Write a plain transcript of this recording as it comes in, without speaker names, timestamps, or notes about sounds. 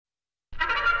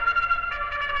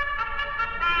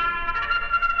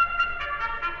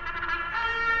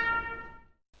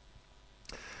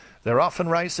They're off and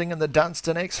racing in the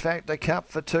Dunstan X Factor Cup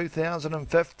for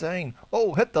 2015.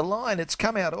 Oh, hit the line. It's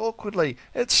come out awkwardly.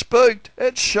 It spooked.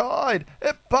 It shied.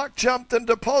 It buck jumped and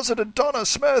deposited Donna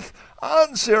Smith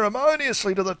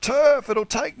unceremoniously to the turf. It'll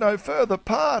take no further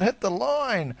part. Hit the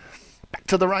line. Back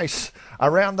to the race.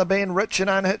 Around the bend, Rich and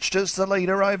Unhitched is the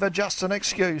leader over Just an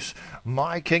Excuse.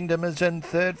 My Kingdom is in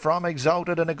third from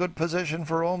Exalted, in a good position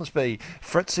for Ormsby.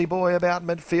 Fritzy Boy about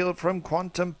midfield from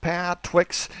Quantum Power.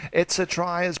 Twix, It's a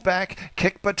Try is back.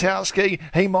 Kick Patowski.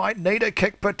 He might need a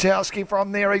Kick Patowski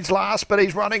from there. He's last, but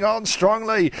he's running on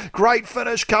strongly. Great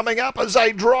finish coming up as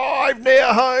they drive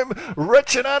near home.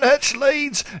 Rich and Unhitched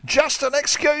leads. Just an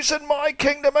Excuse and My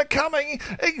Kingdom are coming.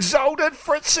 Exalted,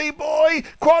 Fritzy Boy.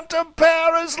 Quantum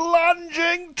Power is lunging.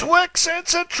 Twix,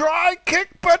 It's a Try.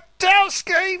 Kick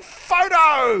Patowski.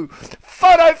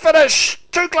 Photo finish.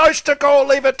 Too close to call.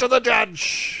 Leave it to the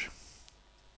judge.